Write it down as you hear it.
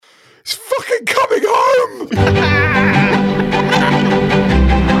It's fucking coming home!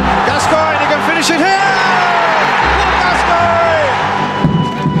 Gascoigne, he can finish it here! Gascoigne!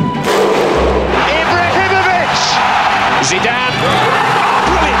 Ibrahimovic! Zidane!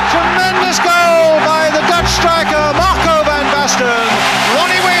 Brilliant! Tremendous goal by the Dutch striker Marco van Basten.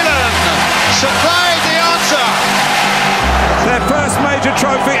 Ronnie Whelan supplied the answer. Their first major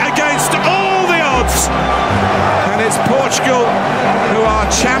trophy against all the odds. And it's Portugal who are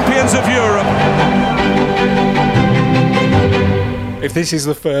champions of Europe. If this is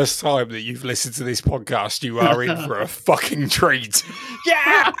the first time that you've listened to this podcast, you are in for a fucking treat.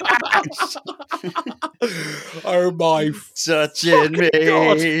 Yeah! Oh my Touching me.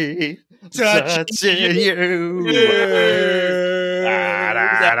 God. Touching you.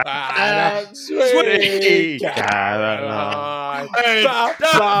 Sweet Caroline.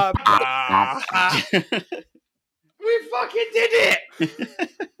 We fucking did it!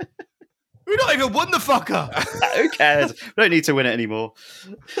 We not even won the fucker. Who cares? We don't need to win it anymore.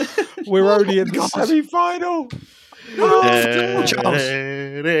 We're only in the semi-final.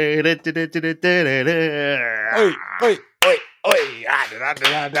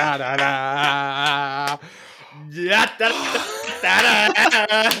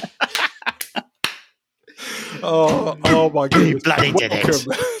 Oh my goodness. Bloody did it.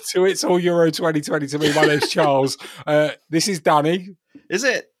 Welcome to It's All Euro 2020 to me. My name's Charles. This is Danny. Is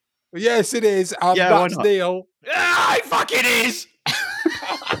it? Yes, it is. And Yeah, why that's not? Neil. Ah, it fucking is.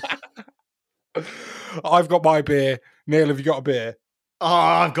 I've got my beer. Neil, have you got a beer? Oh,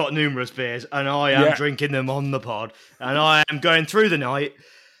 I've got numerous beers, and I am drinking them on the pod, and I am going through the night.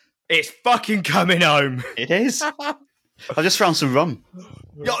 It's fucking coming home. It is. I just found some rum.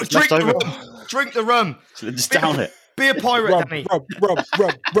 Yo, drink the over. rum. Drink the rum. Just down it. Be a pirate, Rum, Danny. rum.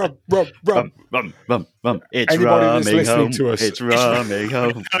 Rum. It's Anybody that's rumming listening home. to us- It's rumming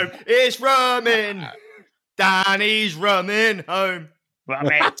home. It's rumming. Danny's rumming home. Rum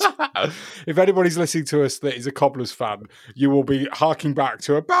it. If anybody's listening to us that is a Cobblers fan, you will be harking back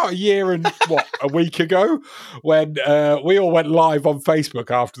to about a year and a week ago when we all went live on Facebook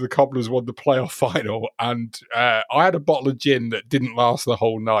after the Cobblers won the playoff final, and I had a bottle of gin that didn't last the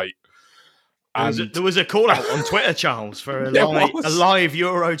whole night. There was a call out on Twitter, Charles, for a There live, was. a live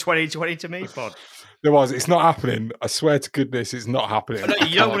Euro 2020 to me pod. There was. It's not happening. I swear to goodness, it's not happening. No,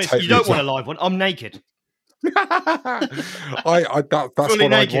 you don't want a live one. I'm naked. That's Fully what I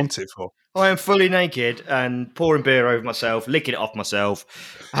naked. want it for. I am fully naked and pouring beer over myself, licking it off myself,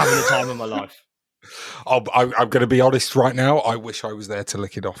 having the time of my life. I'm going to be honest right now. I wish I was there to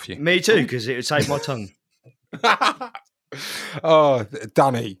lick it off you. Me too, because it would save my tongue. Oh,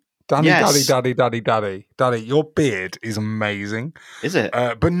 Danny, Yes. Danny, your beard is amazing. Is it?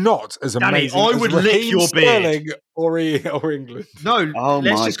 But not as Danny, amazing I as would lick Raheem your beard. Sterling or England. No, Oh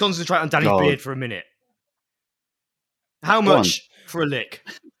let's my just concentrate on Danny's God. beard for a minute. How Go much for a lick?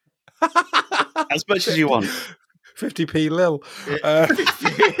 As much as you want. 50p Lil.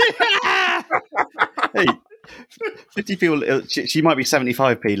 Hey, 50 people. She might be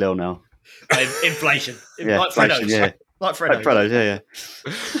 75p Lil now. Inflation. Yeah, Like inflation, Freddo's. yeah. Like Freddo's. Like Freddo's, yeah.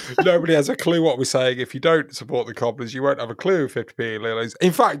 Nobody has a clue what we're saying. If you don't support the Cobblers, you won't have a clue who 50p Lil is.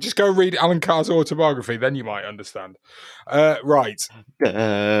 In fact, just go read Alan Carr's autobiography, then you might understand. Right. I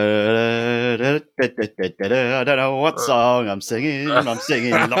don't know what song I'm singing. I'm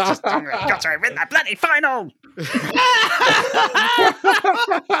singing lots of songs. I've got to win that bloody final.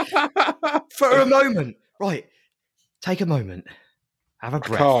 For a moment. Right. Take a moment. Have a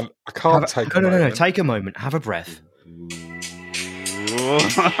breath. I can't take a No. moment. Take a moment. Have a breath.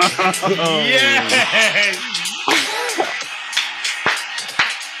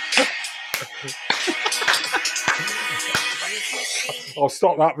 I'll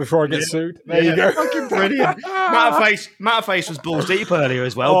stop that before I get sued. There you go. Fucking brilliant. Matterface was balls deep earlier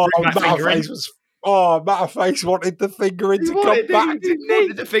as well. Oh, Bring that finger in. Matterface wanted the finger in to come back, He didn't he?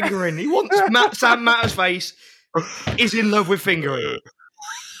 wanted the finger in. He wants Sam Matterface is in love with fingering.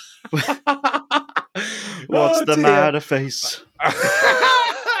 What's Oh, the dear. matter, face?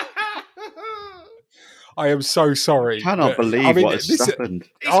 I am so sorry. I cannot believe what has happened.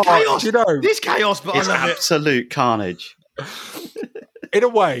 It's chaos. Do you know, It's chaos, but It's I love it. absolute carnage. in a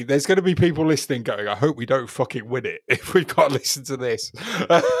way, there's going to be people listening going, I hope we don't fucking win it if we've got to listen to this.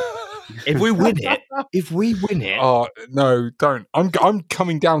 If we win it, Oh, no, don't. I'm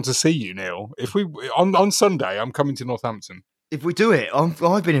coming down to see you, Neil. If we on Sunday, I'm coming to Northampton. if we do it, I've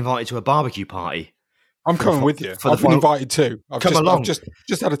been invited to a barbecue party. I'm coming with you. for the I've been final- invited too. I've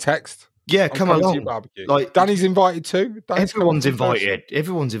just had a text. Yeah, I'm come coming to your along. barbecue. Like- Danny's invited too. Danny's Everyone's coming first. invited.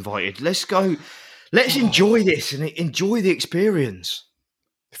 Everyone's invited. Let's go. Let's enjoy this and enjoy the experience.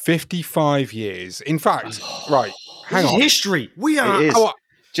 55 years. In fact, right, hang This is on. history. We are It is.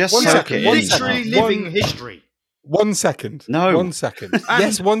 One second, one literally second. living history. 1 second. No. 1 second.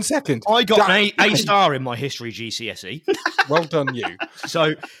 Yes, 1 second. I got Dan- an A star in my history GCSE, Well done, you.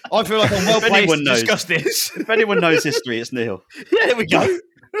 so I feel like I'm well If placed anyone to knows. discuss this. If anyone knows history, it's Neil. Yeah, there we go.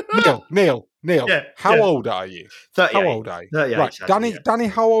 Neil. Yeah, How yeah. old are you? 38. How old are you? 38, Right, sadly, Danny,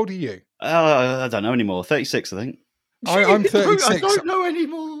 how old are you? I don't know anymore. 36, I think. I'm 36. I don't know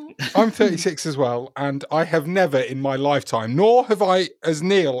anymore. I'm 36 as well, and I have never in my lifetime, nor have I, as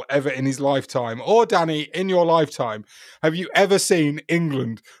Neil, ever in his lifetime, or Danny, in your lifetime, have you ever seen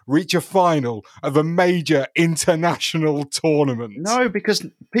England reach a final of a major international tournament? No, because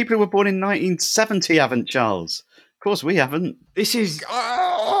people who were born in 1970 haven't, Charles. Of course, we haven't. This is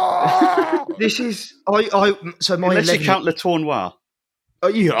Ah! so my Unless you 11 count Le Tournoi. Oh,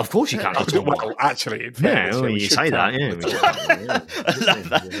 yeah, of course you can. Well, actually, in Yeah, fairness, well, we you should say that, count yeah. the I love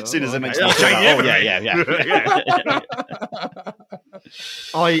that. As soon as I mention Yeah, Le Tournoi, yeah. yeah.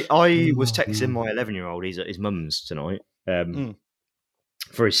 I was texting my 11-year-old. He's at his mum's tonight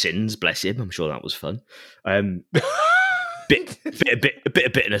for his sins. Bless him. I'm sure that was fun. Bit of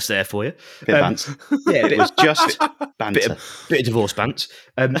bitterness there for you. Bit of bants. Yeah, It was just banter. bit of divorce bants.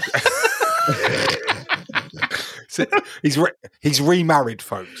 So he's remarried,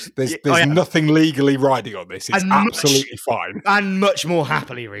 folks. There's I am. nothing legally riding on this. It's And much- absolutely fine. And much more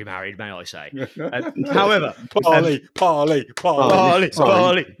happily remarried, may I say. However, Parley. Barley.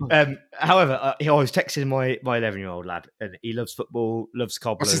 However, I was texting my 11-year-old lad, and he loves football, loves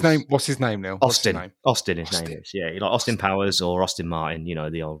cobblers. What's his name, Neil? What's his Austin. name? Austin, his Austin. name is. Yeah, like Austin Powers or Austin Martin. You know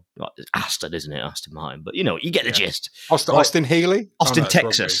the old Aston, isn't it? Aston Martin. But you know, you get the gist. Austin Healy? Austin, Oh, no, it's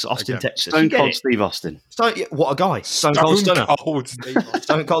Texas. rugby. Austin, Okay. Texas. Stone You get Cold it. Steve Austin. What a guy! Stone Cold Stunner. Cold Steve Austin.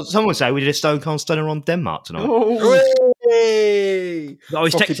 Stone Cold. Someone would say we did a Stone Cold Stunner on Denmark tonight. Hey! I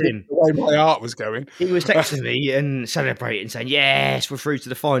was Fucking texting him. The way my heart was going. He was texting me and celebrating, saying, "Yes, we're through to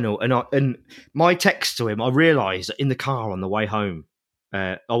the final." And my text to him, I realised that in the car on the way home,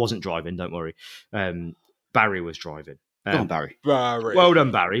 I wasn't driving. Don't worry, Barry was driving. Go on, Barry. Barry. Well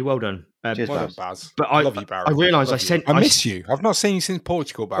done, Barry. Well done. Cheers, Well Baz. done, Baz. But Love you, Barry. I realised I Love you. sent. I miss you. I've not seen you since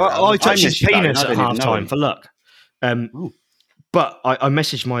Portugal, Barry. Well, I touched his miss you, Barry. penis I at didn't even half know time him. for luck. But I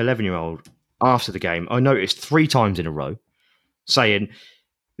messaged my 11-year-old after the game. I noticed 3 times in a row saying,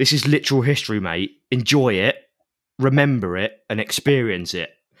 "This is literal history, mate. Enjoy it, remember it, and experience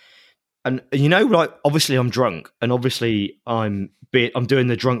it." And you know, like obviously I'm drunk, and obviously I'm doing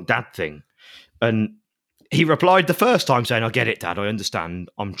the drunk dad thing. And he replied the first time saying, "I get it, Dad. I understand.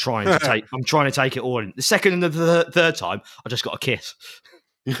 I'm trying to take it all in." The second and the third time, I just got a kiss.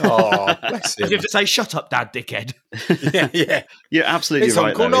 Oh, bless As him. if to say, "Shut up, Dad, dickhead." Yeah. You're absolutely It's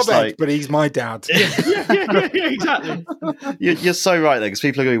right, Uncle though. It's Nobed, like, but he's my dad. yeah, exactly. you're so right there, because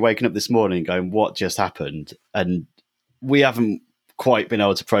people are going to be waking up this morning going, what just happened? And we haven't quite been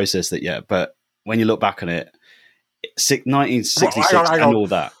able to process that yet. But when you look back on it, 1966 Hang on. and all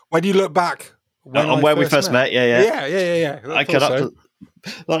that. When you look back On where we first met, yeah. Yeah. I cannot,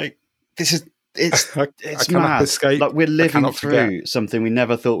 like, this is, it's I cannot mad. escape. Like, we're living cannot through something we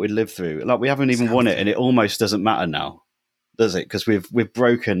never thought we'd live through. Like, we haven't even won it, and it almost doesn't matter now, does it? Because we've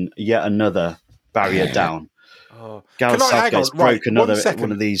broken yet another barrier down. Oh. Gareth Can I- hang Southgate's on, right, broke another 1 second.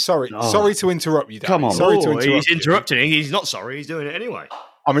 one of these. Sorry to interrupt you, Dan. Come on. Sorry to Oh, interrupt he's you. interrupting. He's not sorry. He's doing it anyway.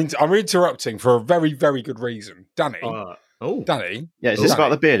 I'm interrupting for a very, very good reason. Danny, Yeah, is this Danny. about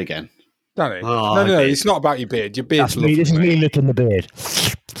the beard again? Danny. Oh, no, okay. it's not about your beard. Your beard's This is lovely. me licking the beard.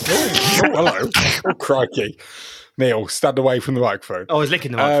 Oh, hello. Oh, crikey. Neil, stand away from the microphone. Oh, he's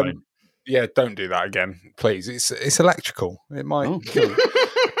licking the microphone. Yeah, don't do that again, please. It's electrical. It might Oh. kill you.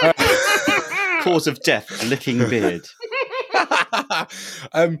 Cause of death, licking beard.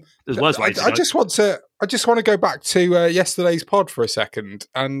 There's worse ways to I go. just want to go back to yesterday's pod for a second,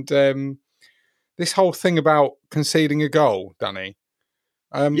 and this whole thing about conceding a goal, Danny.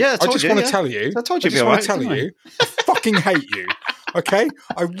 Yeah, I I told just you, want to yeah. tell you. I told you I it'd be just all want right, to tell didn't I? you. I fucking hate you. Okay,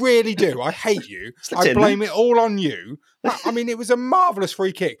 I really do. I hate you. Slipped I in, blame it all on you. I mean, it was a marvellous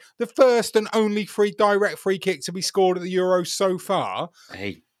free kick. The first and only direct free kick to be scored at the Euros so far.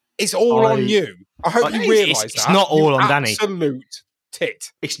 Hey, It's all on you. I hope you realise that. it's not all you on Danny. Absolute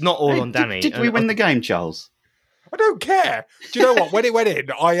tit. It's not all Hey, on Danny. Did we win the game, Charles? I don't care. Do you know what? When it went in,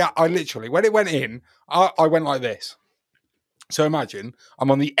 I literally, when it went in, I went like this. So imagine I'm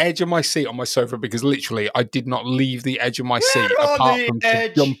on the edge of my seat on my sofa because literally I did not leave the edge of my seat on apart the from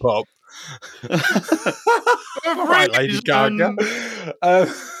edge. to jump up. All right, Lady Gaga.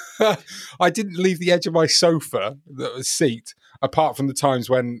 I didn't leave the edge of my sofa, the seat, apart from the times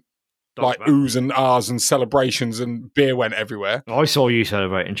when like oohs and ahs and celebrations, and beer went everywhere. I saw you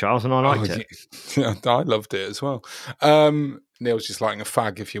celebrating, Charles, and I liked it. Yeah, I loved it as well. Neil's just lighting a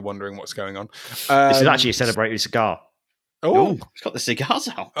fag, if you're wondering what's going on. This is actually a celebrated cigar. Oh, He's got the cigars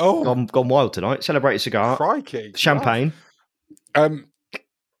out. oh, Gone wild tonight. Celebrated cigar. crikey. Champagne.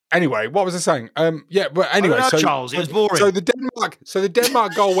 Anyway, what was I saying? Yeah, but anyway, know, Charles, it was boring. So the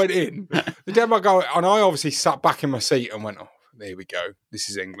Denmark goal went in. The Denmark goal, and I obviously sat back in my seat and went, "Oh, there we go. This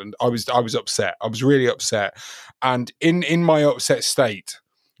is England." I was upset. I was really upset, and in my upset state,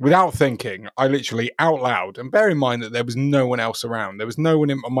 without thinking, I literally out loud. And bear in mind that there was no one else around. There was no one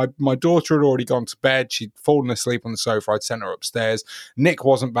in. My daughter had already gone to bed. She'd fallen asleep on the sofa. I'd sent her upstairs. Nick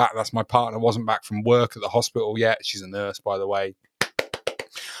wasn't back. That's my partner. Wasn't back from work at the hospital yet. She's a nurse, by the way.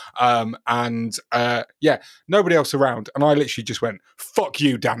 Nobody else around, and I literally just went, "Fuck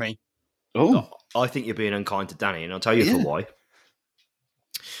you, Danny." Oh, I think you're being unkind to Danny, and I'll tell you for why.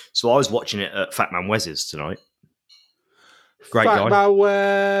 So I was watching it at Fat Man Wes's tonight. Great Fat guy. Man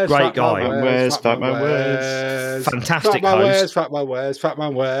Wes, Great Fat guy. Man Wes, Fat Man Wes. Fantastic Fat Man host. Wes, Fat Man Wes, Fat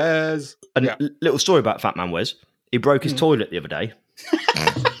Man Wes. And Yeah. little story about Fat Man Wes. He broke his toilet the other day.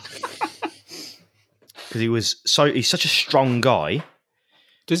 Because he's such a strong guy.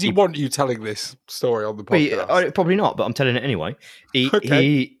 Does he want you telling this story on the podcast? Probably not, but I'm telling it anyway.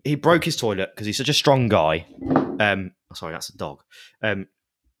 Okay. He broke his toilet because he's such a strong guy. Sorry, that's a dog.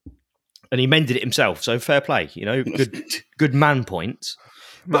 And he mended it himself. So fair play, good man points.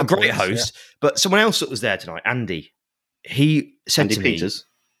 But a great host. Yeah. But someone else that was there tonight, Andy, he said Andy to Peters.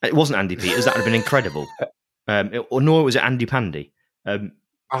 me, it wasn't Andy Peters. That would have been incredible. Nor was it Andy Pandy.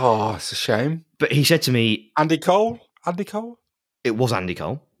 It's a shame. But he said to me, Andy Cole. Andy Cole. It was Andy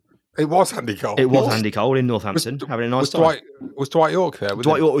Cole. It was Andy Cole. It was Andy Cole in Northampton, having a nice time. Was Dwight York there?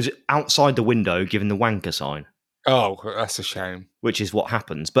 Dwight York was outside the window giving the wanker sign. Oh, that's a shame. Which is what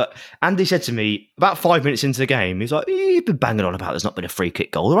happens. But Andy said to me, about 5 minutes into the game, he's like, "You've been banging on about there's not been a free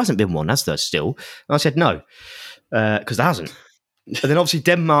kick goal. There hasn't been one, has there, still?" And I said, "No, because there hasn't." And then obviously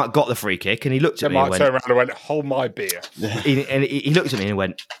Denmark got the free kick, and he looked at me and went, turned around and went, "Hold my beer." He looked at me and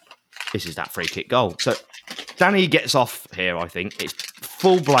went, "This is that free kick goal." So Danny gets off here, I think. It's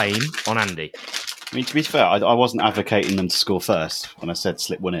full blame on Andy. I mean, to be fair, I wasn't advocating them to score first when I said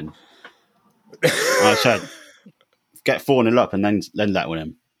slip one in. I said, get 4-0 up and then let one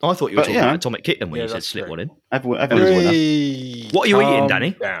in. I thought you were talking about Atomic Kitten when you said slip one in. Everyone's winner. What are you eating,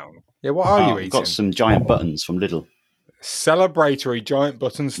 Danny? Down. Yeah, what are you eating? I've got some giant buttons from Lidl. Celebratory giant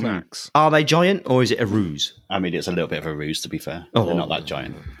button snacks. Are they giant or is it a ruse? I mean, it's a little bit of a ruse, to be fair. Oh. They're not that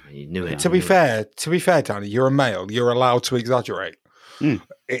giant. You knew it. To be fair, Danny, you're a male. You're allowed to exaggerate.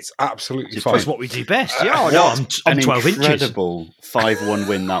 It's absolutely fine. That's what we do best. Yeah, no, I'm 12 inches. Incredible 5-1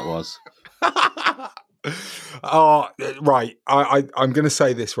 win that was. Right. I'm going to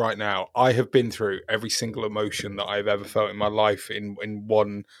say this right now. I have been through every single emotion that I've ever felt in my life in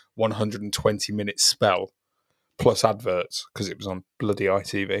one 120-minute spell, plus adverts, because it was on bloody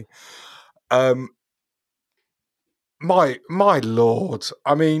ITV. My Lord.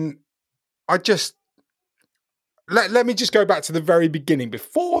 I mean, Let me just go back to the very beginning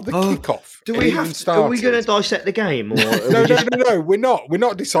before the kickoff. Are we going to dissect the game? Or No. We're not. We're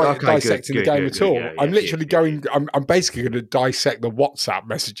not dissecting the game at all. Yeah, I'm literally going. I'm basically going to dissect the WhatsApp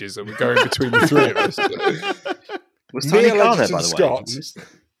messages that were going between the three of us. Was Tony Neil Carr there, Edgerton by the Scott. way?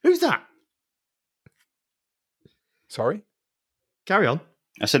 Who's that? Sorry, Carry on.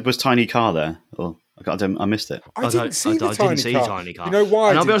 I said, was Tiny Carr there? Or I missed it. I didn't see the Tiny Car. You know why?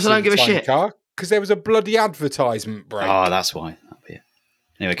 And I'll be honest, I don't give a shit. Because there was a bloody advertisement break. Oh, that's why.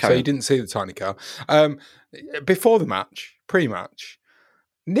 Anyway, so you didn't see the Tiny Car. Before the match, pre-match,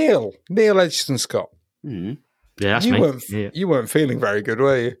 Neil Edgerton Scott. Mm-hmm. Yeah, that's me. You weren't feeling very good,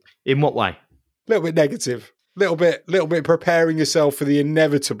 were you? In what way? A little bit negative. Little bit preparing yourself for the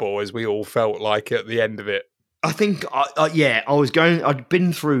inevitable, as we all felt like at the end of it. I think, I'd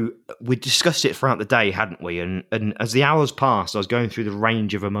been through, we discussed it throughout the day, hadn't we? And as the hours passed, I was going through the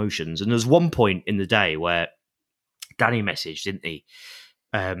range of emotions. And there was one point in the day where Danny messaged, didn't he?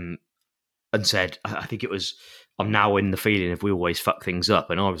 And said, I think it was, "I'm now in the feeling if we always fuck things up."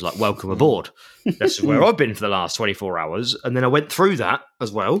 And I was like, "Welcome aboard." This is where I've been for the last 24 hours. And then I went through that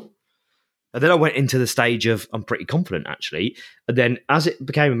as well. And then I went into the stage of, I'm pretty confident, actually. And then as it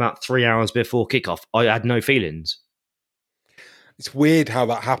became about 3 hours before kickoff, I had no feelings. It's weird how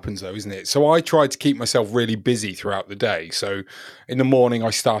that happens, though, isn't it? So I tried to keep myself really busy throughout the day. So in the morning,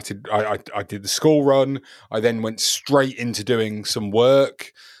 I did the school run. I then went straight into doing some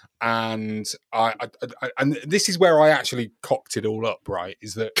work. And and this is where I actually cocked it all up, right?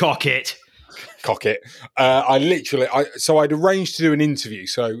 Is that Cock it. Cock it. I'd arranged to do an interview.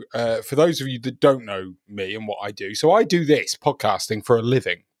 So for those of you that don't know me and what I do, so I do this podcasting for a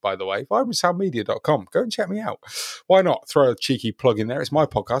living, by the way, vibrantsoundmedia.com. Go and check me out. Why not? Throw a cheeky plug in there. It's my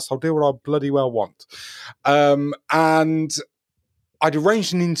podcast. I'll do what I bloody well want. And I'd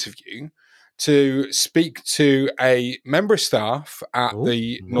arranged an interview to speak to a member of staff at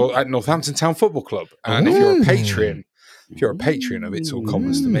at Northampton Town Football Club. And if you're a Patreon of It's All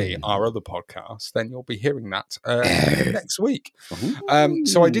Commas to Me, our other podcast, then you'll be hearing that next week.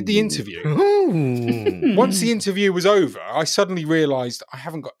 So I did the interview. Once the interview was over, I suddenly realised I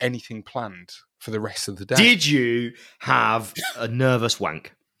haven't got anything planned for the rest of the day. Did you have a nervous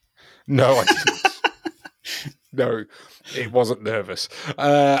wank? No, I didn't. No, it wasn't nervous.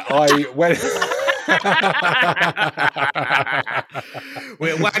 I went...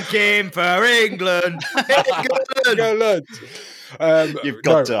 We're wanking for England. England. You've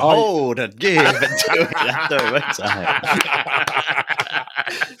got to hold and give and do it at the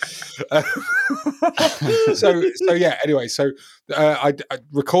time. So yeah. Anyway, I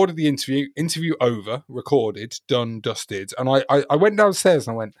recorded the interview over, recorded, done, dusted, and I went downstairs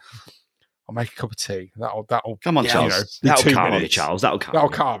and I went, I'll make a cup of tea. That'll come on, Charles. That'll calm me, Charles. That'll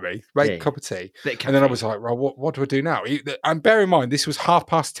calm me. Make a cup of tea. And then I was like, well, what do I do now? And bear in mind, this was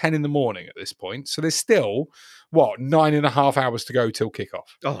 10:30 in the morning at this point. So there's still, 9.5 hours to go till kickoff.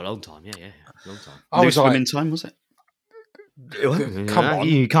 Oh, a long time. Yeah. Long time. I was like, in time, was it? Come on.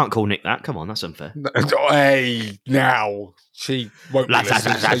 You can't call Nick that. Come on, that's unfair. Hey, now. She won't be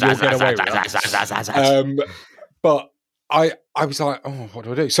listening, so you'll get away with that. But I was like, oh, what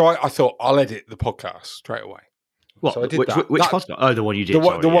do I do? So I thought I'll edit the podcast straight away. What? So I did which podcast? Oh, the one you did.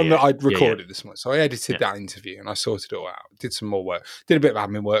 The one that I'd recorded this month. So I edited that interview and I sorted it all out. Did some more work. Did a bit of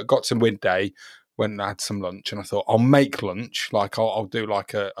admin work. Got some midday. Went and had some lunch. And I thought I'll make lunch. Like I'll do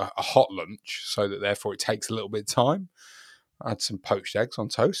like a hot lunch so that therefore it takes a little bit of time. I had some poached eggs on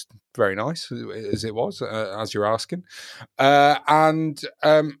toast. Very nice as it was, as you're asking. And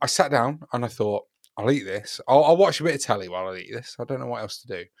I sat down and I thought, I'll eat this. I'll watch a bit of telly while I eat this. I don't know what else to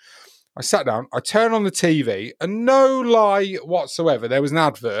do. I sat down, I turned on the TV, and no lie whatsoever, there was an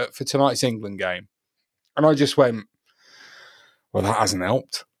advert for tonight's England game. And I just went, well, that hasn't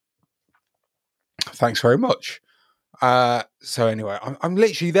helped. Thanks very much. So anyway, I'm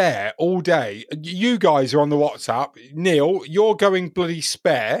literally there all day. You guys are on the WhatsApp. Neil, you're going bloody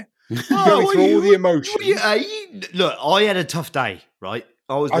spare. You're going through all the emotions. Look, I had a tough day, right?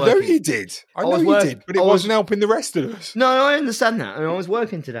 I know you did. I know you did, but it wasn't helping the rest of us. No, I understand that. And I was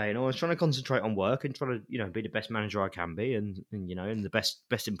working today, and I was trying to concentrate on work and trying to, be the best manager I can be, and the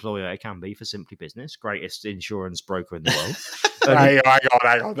best employer I can be for Simply Business, greatest insurance broker in the world. Hang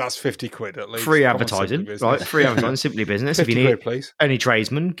on, that's 50 quid at least. Free advertising, right? Free advertising, Simply Business. If you need quid, please. Any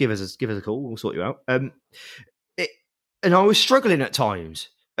tradesman, give us a call. We'll sort you out. And I was struggling at times,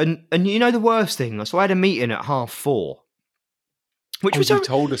 and the worst thing. So I had a meeting at 4:30. Which was you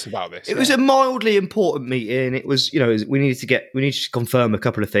told us about this. It was a mildly important meeting. It was, we needed to confirm a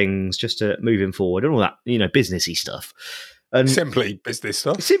couple of things just to moving forward and all that, businessy stuff. And simply business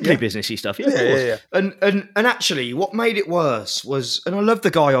stuff. Businessy stuff. Yeah. And actually, what made it worse was, and I love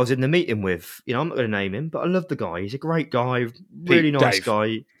the guy I was in the meeting with. I'm not going to name him, but I love the guy. He's a great guy, really nice Dave.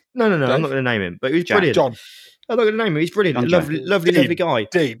 guy. No, I'm not going to name him, but he was brilliant. John. I'm not going to name him. He's brilliant. Lovely guy.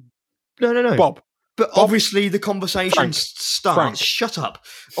 Dean. No. Bob. But obviously the conversation starts. Frank. Shut up.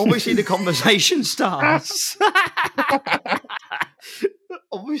 Obviously the conversation starts. Shut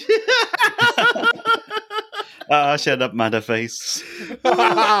up, Matterface.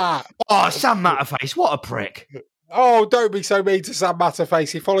 Sam Matterface, what a prick. Oh, don't be so mean to Sam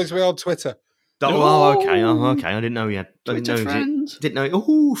Matterface. He follows me on Twitter. Okay. I didn't know he had. Twitter friends. Didn't know.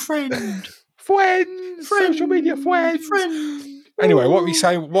 Oh, friend. Friends. Social media friends. Anyway, what are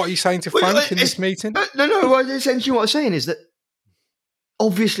you saying to Frank in this meeting? No. Essentially, what I'm saying is that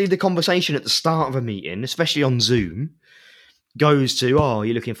obviously the conversation at the start of a meeting, especially on Zoom, goes to, you're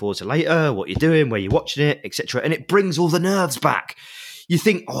looking forward to later, what you're doing, where you're watching it, etc. And it brings all the nerves back. You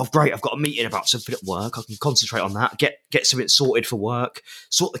think, great, I've got a meeting about something at work. I can concentrate on that, get something sorted for work,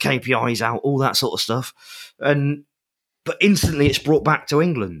 sort the KPIs out, all that sort of stuff. But instantly it's brought back to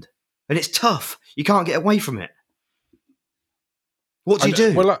England. And it's tough. You can't get away from it. What do you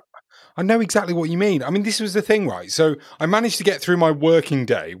do? Well, I know exactly what you mean. I mean, this was the thing, right? So I managed to get through my working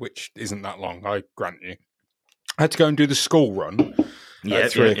day, which isn't that long, I grant you. I had to go and do the school run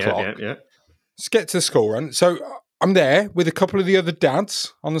at 3 o'clock. Yeah. Let's get to the school run. So I'm there with a couple of the other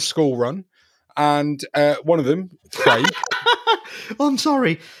dads on the school run, and one of them, Craig. I'm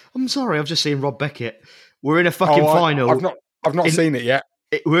sorry. I've just seen Rob Beckett. We're in a fucking final. I've not seen it yet.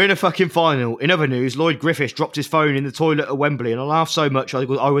 We're in a fucking final. In other news, Lloyd Griffiths dropped his phone in the toilet at Wembley, and I laughed so much I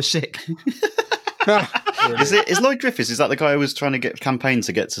was sick. Is Lloyd Griffiths? Is that the guy who was trying to get campaign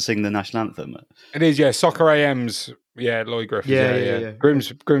to get to sing the national anthem? It is, yeah. Soccer AM's, yeah. Lloyd Griffiths, yeah.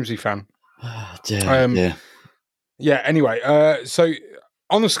 Grimsby fan. Oh, dear. Yeah. Anyway, so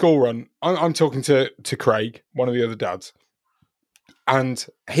on the school run, I'm talking to Craig, one of the other dads, and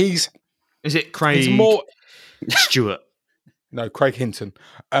Is it Craig? He's more Stewart. No, Craig Hinton.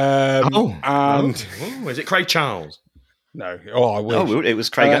 Is it Craig Charles? No. Oh, I wish. Oh, it was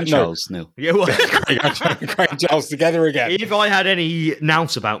Craig and Charles, Neil. Yeah, well, Craig and Charles together again. If I had any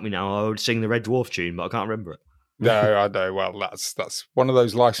nous about me now, I would sing the Red Dwarf tune, but I can't remember it. No, I know. Well, that's one of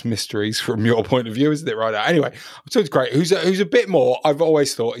those life's mysteries from your point of view, isn't it? Right now. Anyway, I'm talking to Craig, who's a bit more. I've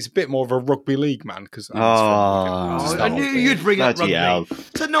always thought he's a bit more of a rugby league man because. I knew you'd bring up rugby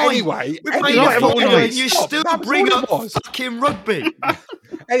tonight. Anyway, you still bring up fucking rugby.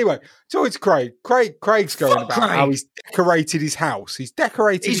 Anyway, talking to Craig. Craig's going about how he's decorated his house. He's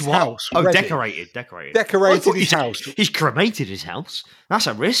decorated his house. Oh, ready. Decorated his house. He's cremated his house. That's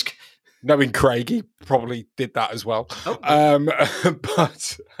a risk. Knowing Craig, he probably did that as well.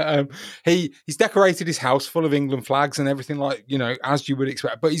 But he's decorated his house full of England flags and everything, like, as you would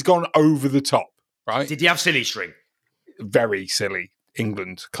expect. But he's gone over the top, right? Did he have silly string? Very silly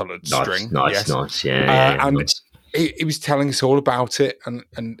England coloured string. Nice. Yeah. And he was telling us all about it. And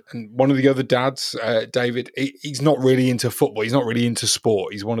one of the other dads, David, he's not really into football. He's not really into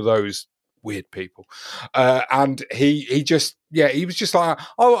sport. He's one of those weird people, and he was just like,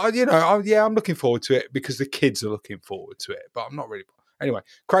 I'm looking forward to it because the kids are looking forward to it, but I'm not really. Anyway,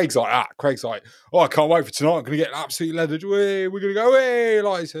 Craig's like that. Craig's like, I can't wait for tonight. I'm going to get absolutely leathered. We're going to go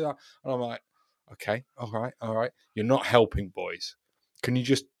like that. And I'm like, okay, all right. You're not helping, boys. Can you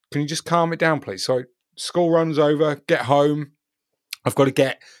just calm it down, please? So school runs over. Get home. I've got to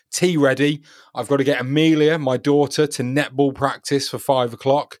get tea ready. I've got to get Amelia, my daughter, to netball practice for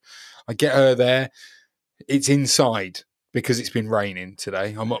 5:00. I get her there. It's inside because it's been raining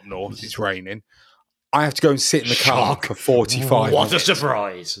today. I'm up north. It's raining. I have to go and sit in the car for 45 minutes. What a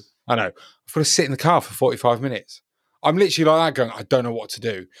surprise. I know. I've got to sit in the car for 45 minutes. I'm literally like that going, I don't know what to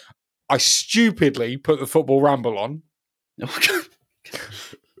do. I stupidly put the football ramble on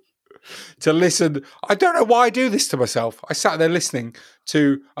to listen. I don't know why I do this to myself. I sat there listening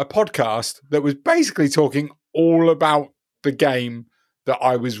to a podcast that was basically talking all about the game that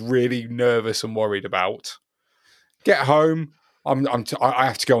I was really nervous and worried about. Get home. I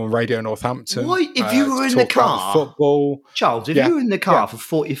have to go on Radio Northampton. Why, if you were in the car, football, Charles? If you were in the car for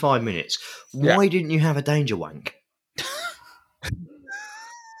 45 minutes, why didn't you have a danger wank?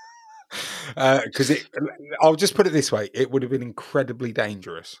 Because I'll just put it this way: it would have been incredibly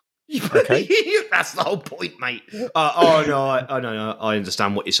dangerous. Okay, that's the whole point, mate. I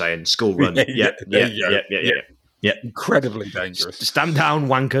understand what you're saying. School run. Yeah. Incredibly dangerous. Stand down,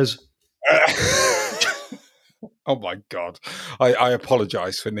 wankers. Oh my God. I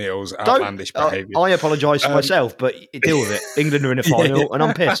apologise for Neil's outlandish behaviour. I apologise for myself, but deal with it. England are in a final and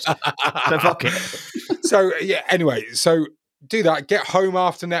I'm pissed. So fuck it. So, anyway, do that. Get home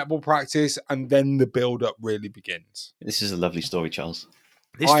after netball practice and then the build-up really begins. This is a lovely story, Charles.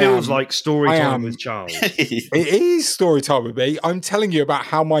 This feels like story time with Charles. It is story time with me. I'm telling you about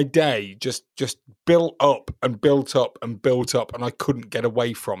how my day just built up and built up and built up, and I couldn't get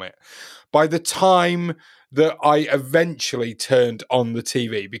away from it. By the time that I eventually turned on the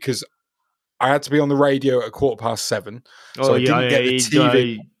TV, because I had to be on the radio at 7:15, so I didn't get the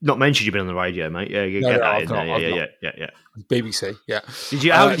TV. Not mentioned you've been on the radio, mate. Yeah, you get that in there. Yeah. BBC, yeah.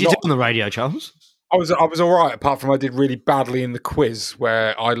 How did you do on the radio, Charles? I was all right, apart from I did really badly in the quiz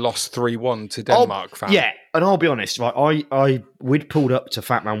where I lost 3-1 to Denmark. Yeah, and I'll be honest, right? We'd pulled up to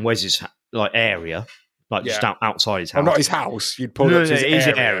Fat Man Wes's area, just outside his house. Not his house. You'd pulled up to his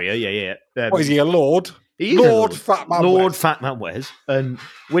area. Yeah. What is he, a lord? Lord Fat Man Lord Wes. Fat Man Wes. And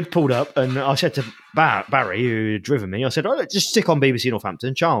we'd pulled up, and I said to Barry, who had driven me, I said, just stick on BBC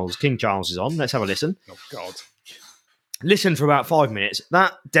Northampton. King Charles is on. Let's have a listen. Oh God. Listened for about 5 minutes.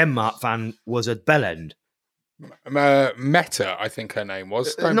 That Denmark fan was a bellend. Meta, I think her name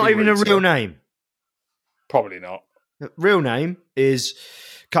was. Not even a real name. Probably not. Real name is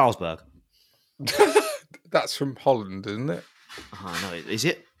Carlsberg. That's from Holland, isn't it? Oh, no, is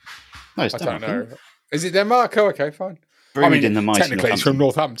it? No, it's I Denmark. don't know. Is it Denmark? Oh, okay, fine. Brewed in the mighty technically it's from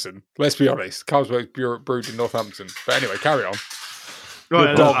Northampton. Let's be honest. Carlsberg's brewed in Northampton. But anyway, carry on.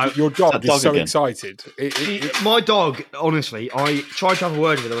 Right, your dog is so again. excited. My dog, honestly, I tried to have a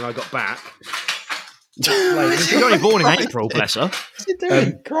word with her when I got back. She's only born in April, bless her. What's he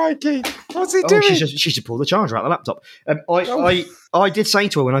doing? Crikey. What's he Oh, doing? she should pull the charger out of the laptop. I did say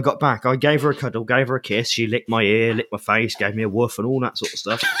to her when I got back, I gave her a cuddle, gave her a kiss. She licked my ear, licked my face, gave me a woof and all that sort of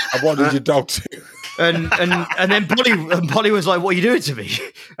stuff. I wanted your dog to. And then Polly was like, "What are you doing to me?"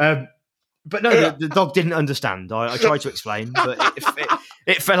 But no, the dog didn't understand. I tried to explain, but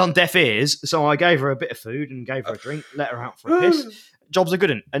it fell on deaf ears. So I gave her a bit of food and gave her a drink, let her out for a piss. Job's a good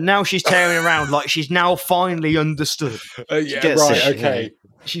one. And now she's tearing around like she's now finally understood. Yeah, right, okay.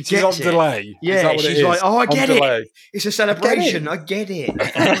 She's on delay. Yeah, she's like, "Oh, I get it. It's a celebration. I get it.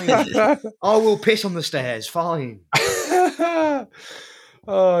 Fine. I will piss on the stairs. Fine."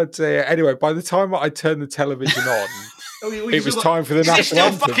 Oh dear. Anyway, by the time I turned the television on, it was time for the national still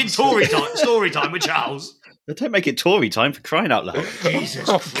anthem. fucking story time with Charles. Don't make it Tory time for crying out loud. Jesus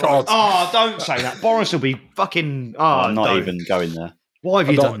Oh God. Oh, don't say that. Boris will be fucking... Oh, I'm not don't. even going there. Why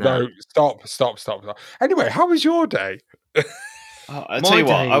have you done that? No, stop. Anyway, how was your day? I'll tell you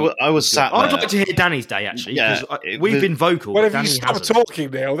what, I was sat there. I'd like to hear Danny's day, actually, because we've been vocal, Well, but if Danny you stop hasn't.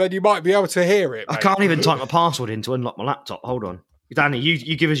 talking, Neil, then you might be able to hear it. I Mate. can't even type my password in to unlock my laptop. Hold on. Danny,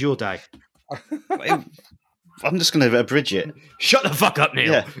 you give us your day. I'm just going to abridge it. Shut the fuck up,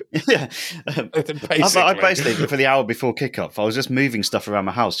 Neil. Yeah. Basically. I basically, for the hour before kickoff, I was just moving stuff around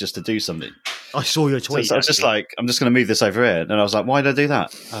my house just to do something. I saw your tweet. So I was just like, I'm just going to move this over here. And I was like, why did I do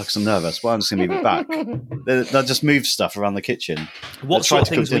that? Because I'm nervous. Well, I'm just going to move it back. Then I just moved stuff around the kitchen. What sort of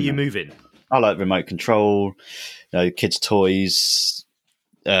things were you moving? I like remote control, kids' toys,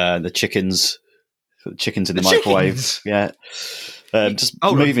 the chickens in the microwave. Chickens? Yeah. Just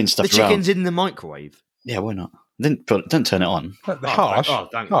moving stuff around. The chickens around. in the microwave? Yeah, why not? Don't turn it on. Harsh.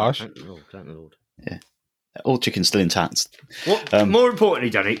 Harsh. Thank the Lord. Yeah. All chickens still intact. More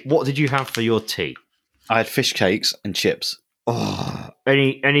importantly, Danny, what did you have for your tea? I had fish cakes and chips. Oh,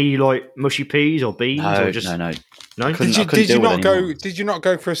 any like mushy peas or beans or just no. No? Did you not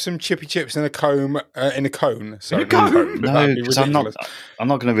go for some chippy chips in a cone? In a cone. Sorry, No, because I'm not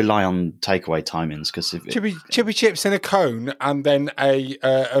going to rely on takeaway timings. Because chippy chips in a cone, and then a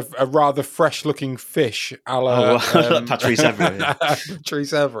rather fresh looking fish, a la Patrice Evra.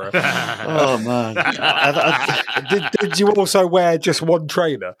 Patrice Evra. Oh man! Did you also wear just one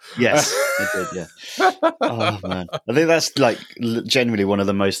trainer? Yes, I did. Yeah. Oh man, I think that's like genuinely one of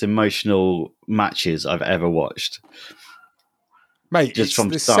the most emotional matches I've ever watched. Mate, just it's from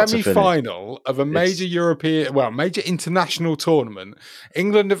the start to semi-final of a major major international tournament.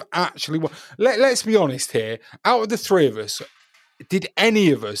 England have actually won. Let's be honest here. Out of the three of us, did any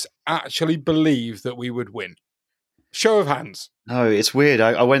of us actually believe that we would win? Show of hands. No, it's weird.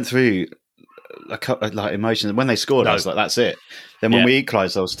 I went through a couple of like emotions. When they scored, I was like, that's it. Then when we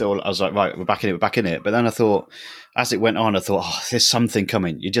equalised, I was like, right, we're back in it. But then I thought, as it went on, I thought, oh, there's something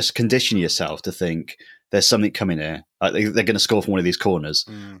coming. You just condition yourself to think there's something coming here. Like they're going to score from one of these corners,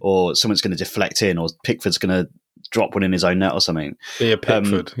 or someone's going to deflect in, or Pickford's going to drop one in his own net or something. Yeah,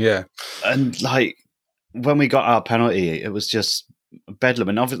 Pickford. Yeah. And like when we got our penalty, it was just bedlam.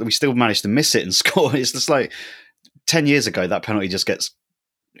 And obviously we still managed to miss it and score. It's just like 10 years ago, that penalty just gets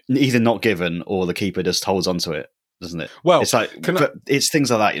either not given or the keeper just holds onto it, doesn't it? Well, it's like it's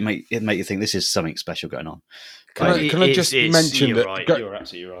things like that. It make you think this is something special going on. Can I just mention that? Right. You're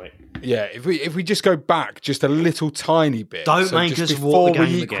absolutely right. Yeah, if we just go back just a little tiny bit, don't make us walk the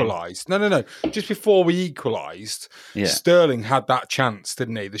game equalised. No. Just before we equalised, Sterling had that chance,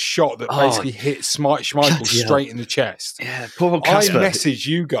 didn't he? The shot that basically hit Schmeichel straight in the chest. Yeah, poor Kasper. I messaged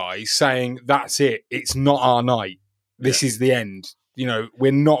you guys saying that's it. It's not our night. This is the end. You know,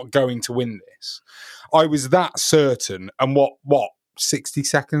 we're not going to win this. I was that certain. And what? 60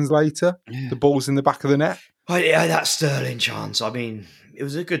 seconds later, the ball's in the back of the net. Yeah, that Sterling chance. I mean, it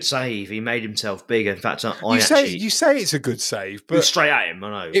was a good save. He made himself big. In fact, you say it's a good save, but it was straight at him.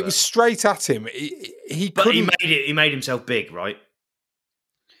 I know it was straight at him. He made himself big, right?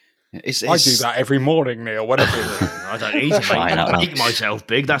 I do that every morning, Neil. Whatever. I don't need to make myself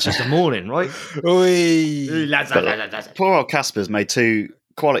big. That's just the morning, right? Poor old Kasper's made two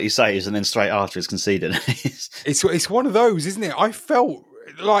quality saves and then straight after he's conceded. It's one of those, isn't it? I felt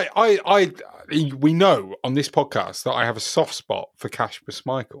like we know on this podcast that I have a soft spot for Kasper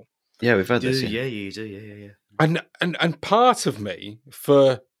Schmeichel. Yeah, we've heard this. Yeah, you do. Yeah. And part of me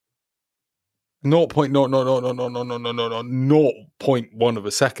for 0.00000.1 of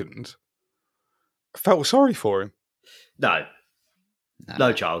a second felt sorry for him. No,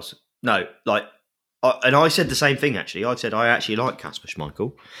 Charles. No, like, and I said the same thing. Actually, I said I actually like Kasper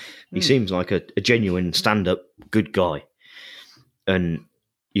Schmeichel. He seems like a genuine stand-up good guy, and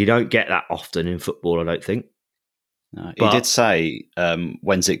you don't get that often in football, I don't think. No, he But- did say,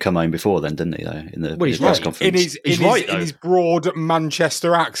 "When's it come home?" Before then, didn't he? Though in the, Well, he's press right. conference, In his broad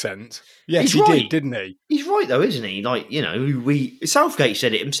Manchester accent. Yes, He's he right. did, didn't he? He's right though, isn't he? Like, you know, Southgate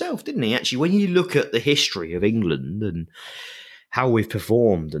said it himself, didn't he? Actually, when you look at the history of England and how we've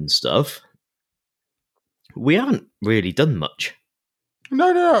performed and stuff, we haven't really done much.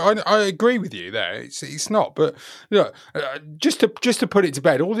 No, I agree with you there. It's not, but look, just to put it to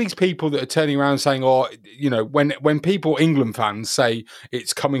bed, all these people that are turning around saying, "Oh, you know, when people England fans say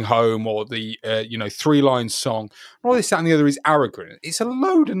it's coming home or the 3-line song, all this, that, and the other is arrogant." It's a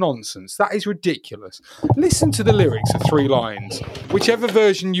load of nonsense. That is ridiculous. Listen to the lyrics of 3 lines, whichever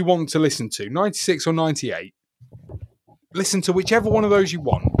version you want to listen to, 96 or 98. Listen to whichever one of those you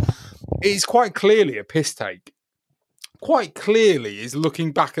want. It is quite clearly a piss take. Quite clearly is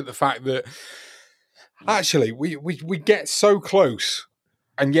looking back at the fact that actually we get so close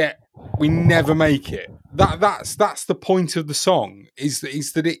and yet we never make it. That's the point of the song is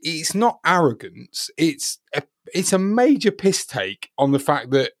that it's not arrogance. It's a major piss take on the fact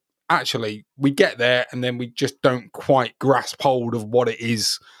that actually we get there and then we just don't quite grasp hold of what it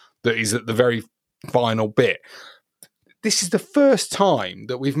is that is at the very final bit. This is the first time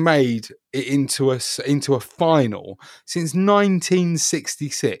that we've made it into a final since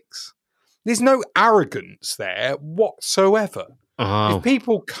 1966. There's no arrogance there whatsoever. Oh, If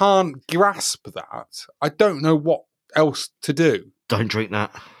people can't grasp that, I don't know what else to do. don't drink that.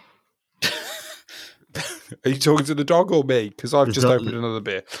 Are you talking to the dog or me? Because I've The just dog- opened another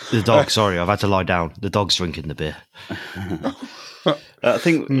beer. The dog, sorry, I've had to lie down. The dog's drinking the beer. I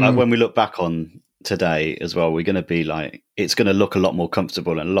think like, when we look back on today as well, we're going to be like, it's going to look a lot more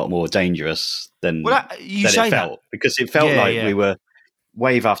comfortable and a lot more dangerous than, You than say it that. felt, because it felt Yeah, like yeah. we were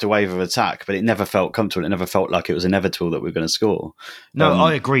wave after wave of attack, but it never felt comfortable. It never felt like it was inevitable that we were going to score. No,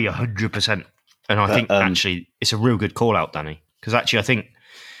 I agree 100%. And I think but, actually it's a real good call out, Danny. Because actually I think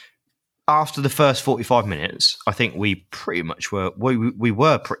after the first 45 minutes, I think we pretty much were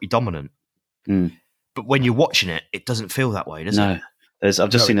pretty dominant. Mm. But when you're watching it, it doesn't feel that way, does No, it? I've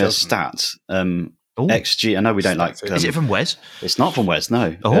just No, seen it a doesn't. stat. Ooh. XG. I know we don't like. Stats, Is it from Wes? It's not from Wes.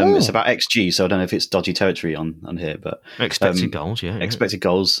 No, Oh. it's about XG. So I don't know if it's dodgy territory on here, but Expected goals, yeah. expected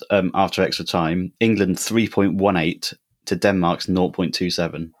goals after extra time. England 3.18 to Denmark's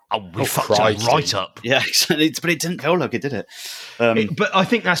 0.27. Oh, we Oh, fucked crikey. it right up. Yeah, but it didn't feel like it, did it? But I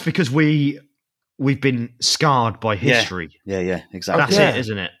think that's because we've been scarred by history. Yeah, exactly. That's Yeah. it,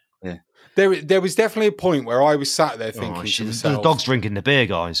 isn't it? There was definitely a point where I was sat there thinking Oh, to shit, the myself, dog's drinking the beer,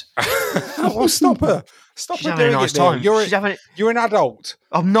 guys. "Well, stop her! Stop She's her having a doing nice it now. time. You're you're an adult.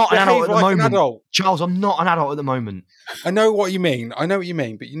 I'm not an Behave adult at the like an moment. adult. Charles, I'm not an adult at the moment. I know what you mean.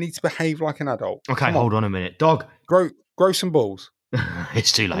 But you need to behave like an adult. Okay, Come hold on a minute. Dog, Grow some balls."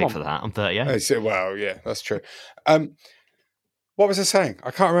 it's too Come late on. for that. I'm 38. I said, well, yeah, that's true. What was I saying?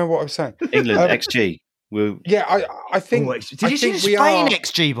 I can't remember what I was saying. England Um, XG. Yeah, I think. Oh, did you see think the Spain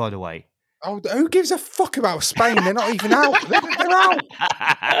XG, by the way? Oh, who gives a fuck about Spain? They're not even out. They're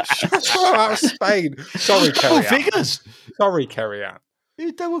out. Shut up about Spain. Sorry, Double Kerry Ann. figures. Sorry, Kerry Ann.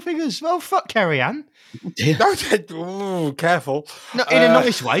 Double figures. Well, fuck Kerry Ann. Ooh, careful. No, in a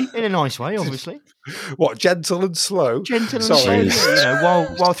nice way. In a nice way, obviously. What, gentle and slow? Gentle and Sorry. slow. You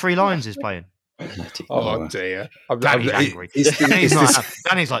know, while Three Lions is playing. Oh, dear. Danny's angry.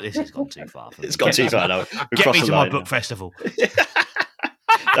 Danny's like, this has gone too far. For me. It's gone too far now. We've Get crossed me the to my line book now. festival.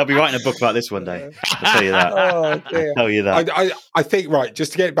 I'll be writing a book about this one day. I'll tell you that. Oh, dear. I'll tell you that. I think, right,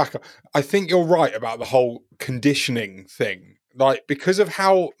 just to get it back up, I think you're right about the whole conditioning thing. Like, because of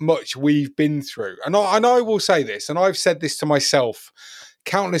how much we've been through, and I will say this, and I've said this to myself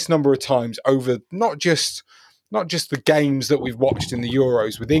countless number of times over not just the games that we've watched in the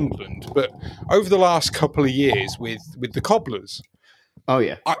Euros with England, but over the last couple of years with the Cobblers. Oh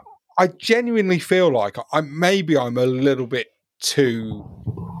yeah. I genuinely feel like I'm a little bit too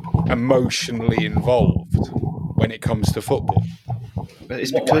emotionally involved when it comes to football. But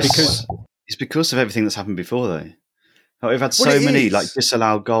it's Because- because of everything that's happened before, though. Like, we've had so Well, it many is. like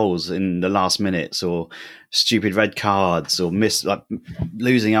disallowed goals in the last minutes, or stupid red cards, or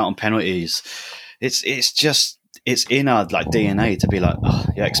losing out on penalties. It's in our like DNA to be like, oh,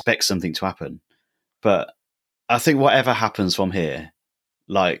 yeah, expect something to happen. But I think whatever happens from here,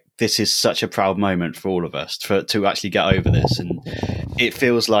 like, this is such a proud moment for all of us to actually get over this, and it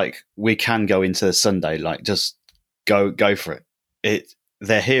feels like we can go into Sunday like just go for it.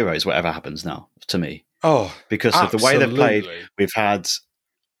 They're heroes, whatever happens now, to me, Oh, because of the way they've played. absolutely. We've had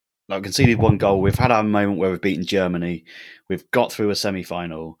like conceded one goal. We've had our moment where we've beaten Germany. We've got through a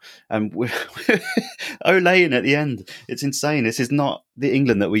semi-final, and we're Oleing at the end. It's insane. This is not the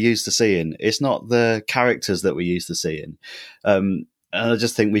England that we're used to seeing. It's not the characters that we're used to seeing. And I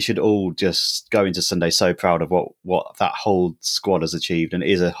just think we should all just go into Sunday so proud of what that whole squad has achieved, and it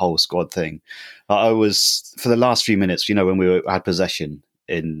is a whole squad thing. I was, for the last few minutes, when we had possession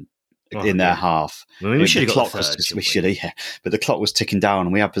in their half. We should have got we should have, yeah. But the clock was ticking down,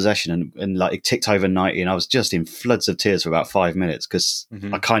 and we had possession, and like it ticked over 90, and I was just in floods of tears for about 5 minutes because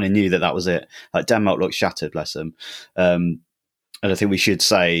I kind of knew that was it. Like Denmark looked shattered, bless them. And I think we should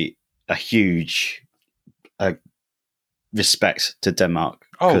say a huge respect to Denmark.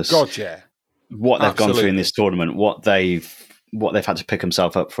 Oh God, yeah. What they've gone through in this tournament, what they've had to pick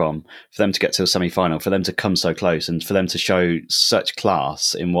themselves up from, for them to get to a semi-final, for them to come so close, and for them to show such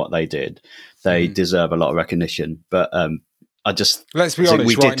class in what they did, they deserve a lot of recognition. But let's be honest,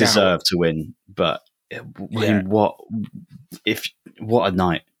 we did deserve to win. But what a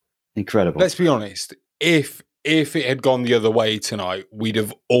night! Incredible. Let's be honest. If it had gone the other way tonight, we'd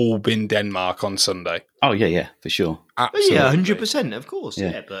have all been Denmark on Sunday. Oh yeah, for sure. Absolutely. Yeah, 100%, of course.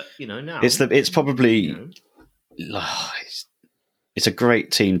 Yeah, but now it's probably. It's a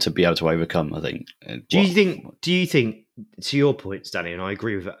great team to be able to overcome, I think. Do you think, to your points, Danny, and I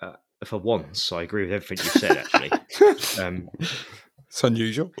agree with, for once, I agree with everything you've said, actually. It's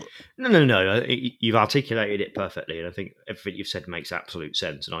unusual. No. You've articulated it perfectly, and I think everything you've said makes absolute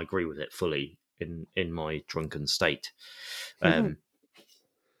sense, and I agree with it fully in my drunken state.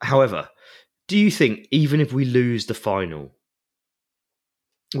 However, do you think, even if we lose the final,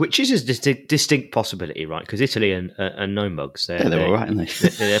 which is a distinct possibility, right? Because Italy and no mugs, they're all right, aren't they?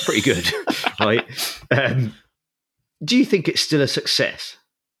 They're pretty good, right? Do you think it's still a success?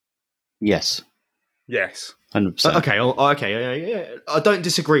 Yes. 100%. Okay. I don't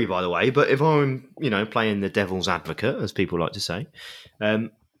disagree, by the way. But if I'm, playing the devil's advocate, as people like to say,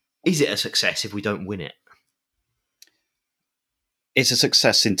 is it a success if we don't win it? It's a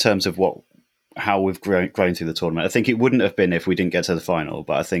success in terms of how we've grown through the tournament. I think it wouldn't have been if we didn't get to the final,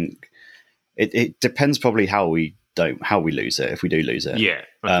 but I think it depends probably how we lose it, if we do lose it. Yeah.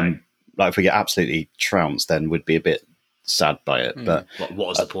 Okay. Like if we get absolutely trounced, then we'd be a bit sad by it. But what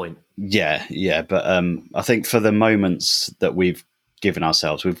was the point? Yeah. But I think for the moments that we've given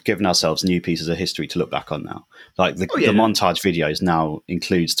ourselves new pieces of history to look back on now. Like the montage videos now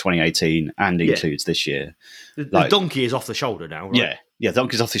includes 2018 and includes this year. The donkey is off the shoulder now, right? Yeah, the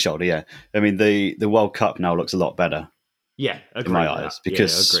donkey's off the shoulder, yeah. I mean, the World Cup now looks a lot better. Yeah, in my eyes,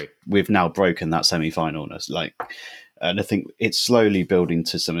 because we've now broken that semi-finalness. And I think it's slowly building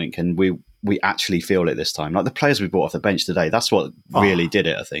to something, and we actually feel it this time. Like the players we brought off the bench today, that's what really did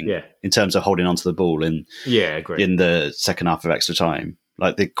it, I think, in terms of holding onto the ball in the second half of extra time.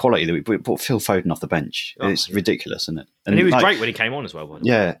 Like the quality that we brought Phil Foden off the bench, it's ridiculous, isn't it? And he was great when he came on as well.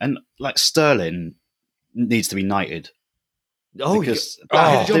 Yeah, and like Sterling needs to be knighted. Because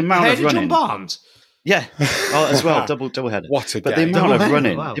the amount of running. John Barnes. Yeah, as well, double header. What a but game. the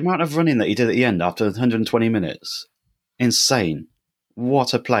amount of running that he did at the end after 120 minutes, insane.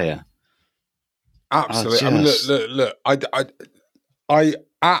 What a player! Absolutely. I mean, look. I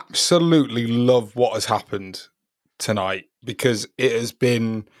absolutely love what has happened tonight because it has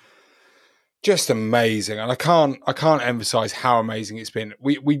been just amazing, and I can't emphasize how amazing it's been.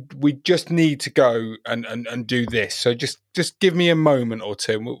 We just need to go and do this. So just give me a moment or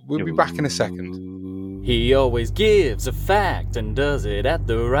two. We'll be back in a second. He always gives a fact and does it at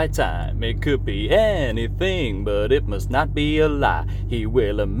the right time. It could be anything, but it must not be a lie. He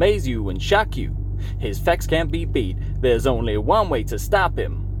will amaze you and shock you. His facts can't be beat. There's only one way to stop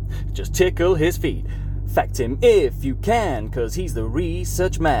him. Just tickle his feet. Fact him if you can, 'cause he's the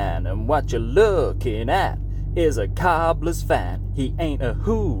research man. And what you're looking at is a Cobblers fan. He ain't a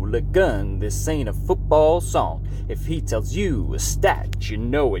hooligan, this ain't a football song. If he tells you a stat, you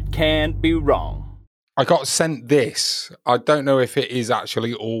know it can't be wrong. I got sent this. I don't know if it is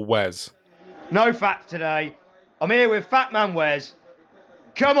actually all Wes. No fact today. I'm here with Fat Man Wes.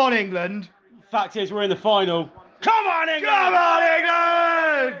 Come on, England. Fact is, we're in the final. Come on, England! Come on,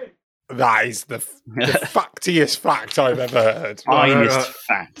 England! That is the factiest fact I've ever heard. Finest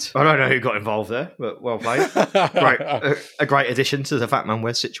fact. I don't know who got involved there, but well played. A great addition to the Fat Man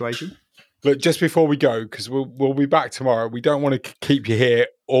Wes situation. But just before we go, because we'll be back tomorrow, we don't want to keep you here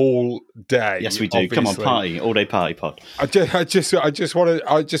all day. Yes, we do. Obviously. Come on, party, all day party pod. I just want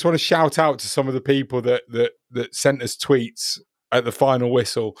to shout out to some of the people that sent us tweets at the final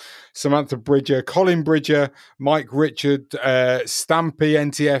whistle. Samantha Bridger, Colin Bridger, Mike Richard, Stampy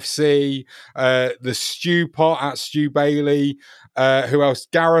NTFC, the Stew Pot at Stu Bailey, Who else?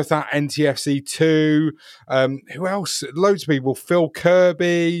 Gareth at NTFC2. Who else? Loads of people. Phil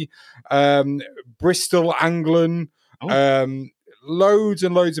Kirby, Bristol Anglin. Loads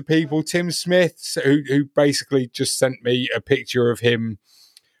and loads of people. Tim Smith, who basically just sent me a picture of him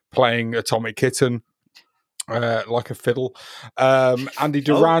playing Atomic Kitten like a fiddle. Andy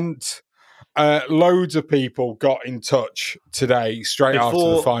Durant. Loads of people got in touch today, straight after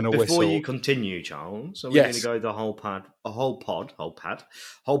the final whistle. Before you continue, Charles, are we going to go the whole pod,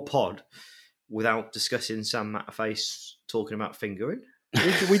 without discussing Sam Matterface talking about fingering?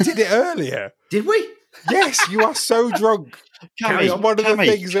 We did it earlier. Did we? Yes, you are so drunk. It's one of the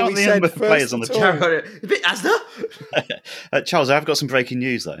things that we said first. On the Charles, I've got some breaking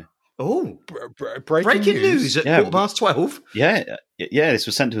news though. Oh, breaking news at 12:15. Yeah, this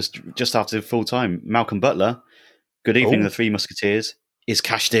was sent to us just after full time. Malcolm Butler, good evening, the Three Musketeers, is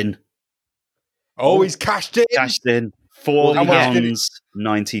cashed in. Oh, he's cashed in. Cashed in.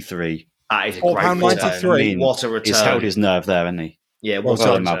 £4.93. That is a great return. What a return. He's held his nerve there, hasn't he? Yeah, well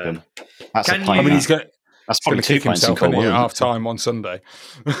done, Malcolm. That's a pint. He's going That's probably to kick himself at half time on Sunday.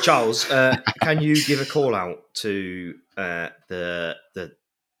 Charles, can you give a call out to the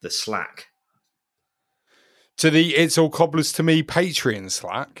Slack? To the It's All Cobblers to Me Patreon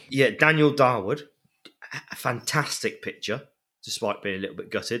Slack? Yeah, Daniel Darwood, a fantastic picture, despite being a little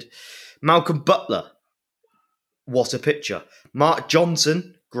bit gutted. Malcolm Butler, what a picture. Mark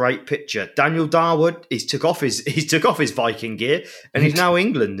Johnson, great picture. Daniel Darwood, he took off his Viking gear and he's now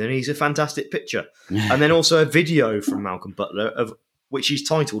England, and he's a fantastic picture. And then also a video from Malcolm Butler of which he's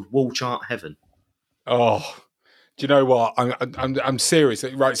titled "Wall Chart Heaven." Oh, do you know what? I'm serious,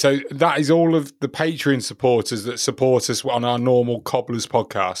 right? So that is all of the Patreon supporters that support us on our normal Cobblers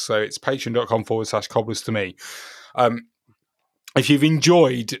podcast. So it's patreon.com/cobblers to me. If you've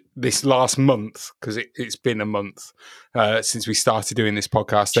enjoyed this last month, because it's been a month since we started doing this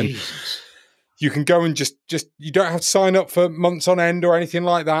podcast, then you can go and just you don't have to sign up for months on end or anything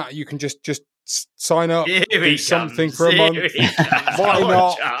like that. You can just sign up, do something for a month. Why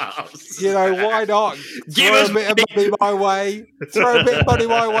not? You know, why not? Throw a bit of money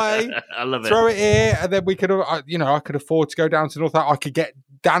my way. I love it. Throw it here, and then we could, I could afford to go down to Northampton. I could get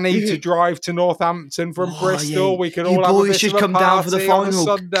Danny to drive to Northampton from Bristol. Yeah. We could all have a bit of a come down for the final on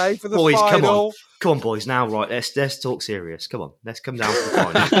Sunday for the boys, final. Come on, boys! Now, right? Let's talk serious. Come on, let's come down for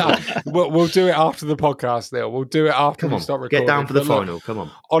the final. We'll do it after the podcast, Neil. We'll do it after we start recording. Get down for the final. Come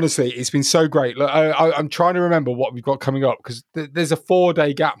on. Honestly, it's been so great. Look, I'm trying to remember what we've got coming up because there's a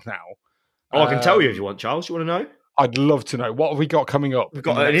 4-day gap now. Oh, I can tell you if you want, Charles. You want to know? I'd love to know. What have we got coming up? We've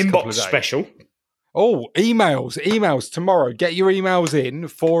got an inbox special. Oh, emails tomorrow. Get your emails in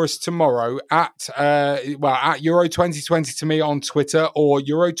for us tomorrow at Euro 2020 to me on Twitter, or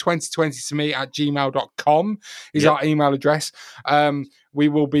Euro 2020 to me at gmail.com is our email address. We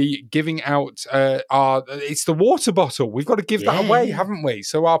will be giving out it's the water bottle. We've got to give that away, haven't we?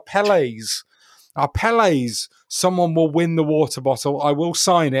 So our Pelés, someone will win the water bottle. I will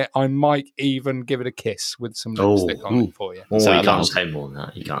sign it. I might even give it a kiss with some lipstick on it for you. So you can't say more than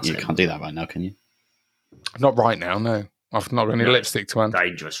that. You can't do that right now, can you? Not right now, no. I've not got any lipstick to hand.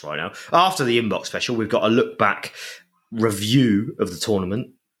 Dangerous right now. After the inbox special, we've got a look back review of the tournament.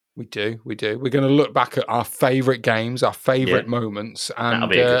 We do. We're going to look back at our favourite games, our favourite moments,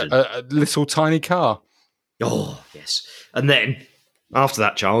 and a little tiny car. Oh, yes. And then, after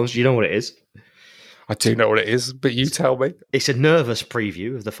that, Charles, you know what it is? I do know what it is, but you tell me. It's a nervous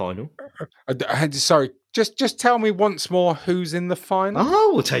preview of the final. Sorry, just tell me once more who's in the final.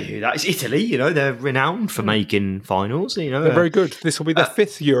 Oh, we'll tell you that. It's Italy, they're renowned for making finals. They're very good. This will be the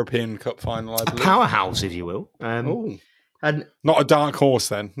 5th European Cup final, I believe. A powerhouse, if you will. And not a dark horse,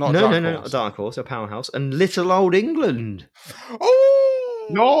 then. Not a dark horse, a powerhouse. And little old England. Oh!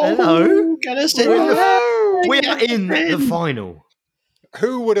 No! Hello. Get us in. We're in the final.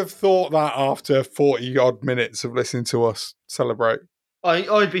 Who would have thought that after 40-odd minutes of listening to us celebrate?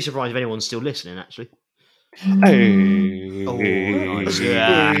 I'd be surprised if anyone's still listening, actually. Hey. Oh, nice. Deep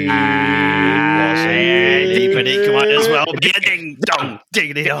and it come out as well. Ding dong,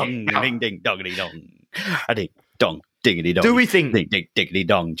 diggity dong, ding ding dongity dong. A ding dong, diggity dong. Do we think ding ding diggity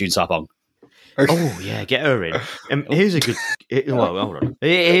dong, June Sapong? Oh yeah, get her in. Here's a good. Well, hold on.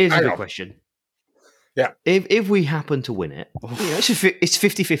 Here's a good question. Yeah. If we happen to win it, it's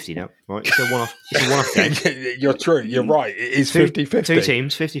 50-50 now, right? It's a one-off game. You're true. You're right. It is 50-50. Two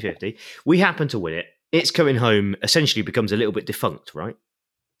teams, 50-50. We happen to win it. It's coming home essentially becomes a little bit defunct, right?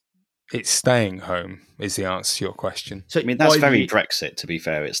 It's staying home is the answer to your question. So, I mean, that's very Brexit, to be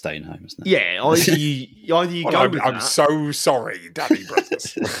fair. It's staying home, isn't it? Yeah. Either you go with I'm that, so sorry, Daddy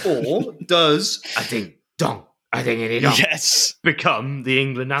Brothers. or does a ding dong, I think it is Yes. become the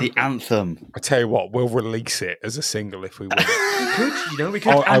England anthem. The anthem. I tell you what, we'll release it as a single if we want. We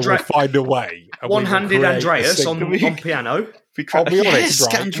could. I will find a way. and we will One-handed create a Andreas on single. piano. I'll be honest, Yes,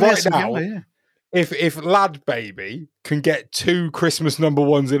 right, Andreas right on now, piano, yeah. if Lad Baby can get 2 Christmas number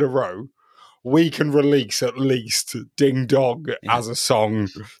ones in a row, we can release at least Ding Dong as a song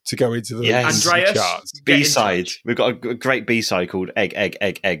to go into the Yes. Andreas, charts. get in B-side. touch. We've got a great B-side called Egg, Egg,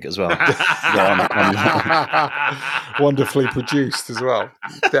 Egg, Egg as well. Wonderfully produced as well.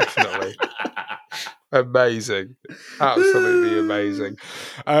 Definitely. Amazing. Absolutely amazing.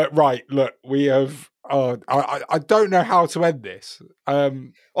 Right, look, we have... I don't know how to end this. I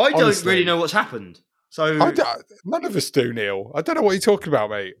don't Honestly. really know what's happened. So None of us do, Neil. I don't know what you're talking about,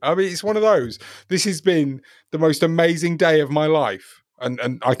 mate. I mean, it's one of those. This has been the most amazing day of my life.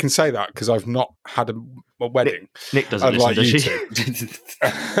 And I can say that because I've not had a wedding. Nick doesn't unlike listen, you does he?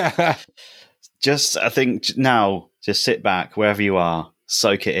 two. Just, I think now, just sit back wherever you are,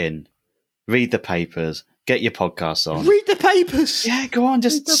 soak it in, read the papers, get your podcasts on. Read the papers. Yeah, go on,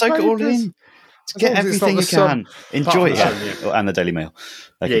 just Read the soak it all papers. in. Get long as it's not everything you the Sun. can. Enjoy it. Apart from Yeah. And the Daily Mail.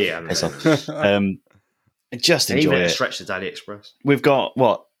 Okay, Yeah. piss off. Just And enjoy even it. stretch the Daily Express. We've got,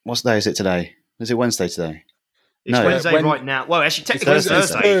 what day is it today? Is it Wednesday today? It's No. Wednesday right now. Well, actually, technically it's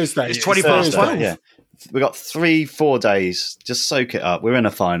Thursday. Thursday. It's 20 past 12. Yeah. We've got 3-4 days. Just soak it up. We're in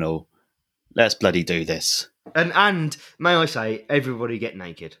a final. Let's bloody do this. And may I say, everybody get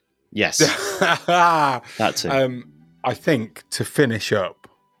naked. Yes. That too. I think to finish up,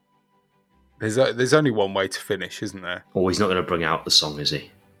 there's only one way to finish, isn't there? Oh, he's not going to bring out the song, is he?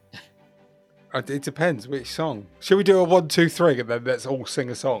 It depends which song. Should we do a 1, 2, 3 and then let's all sing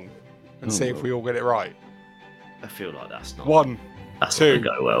a song and see if we all get it right? I feel like that's not. 1, That's 2, not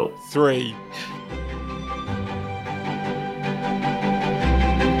going to go well. 3.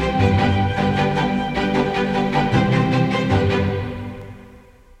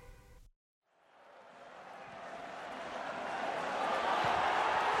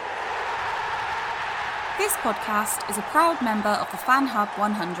 This podcast is a proud member of the Fan Hub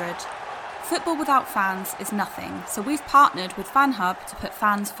 100. Football without fans is nothing, so we've partnered with Fan Hub to put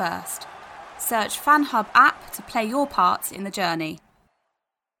fans first. Search Fan Hub app to play your part in the journey.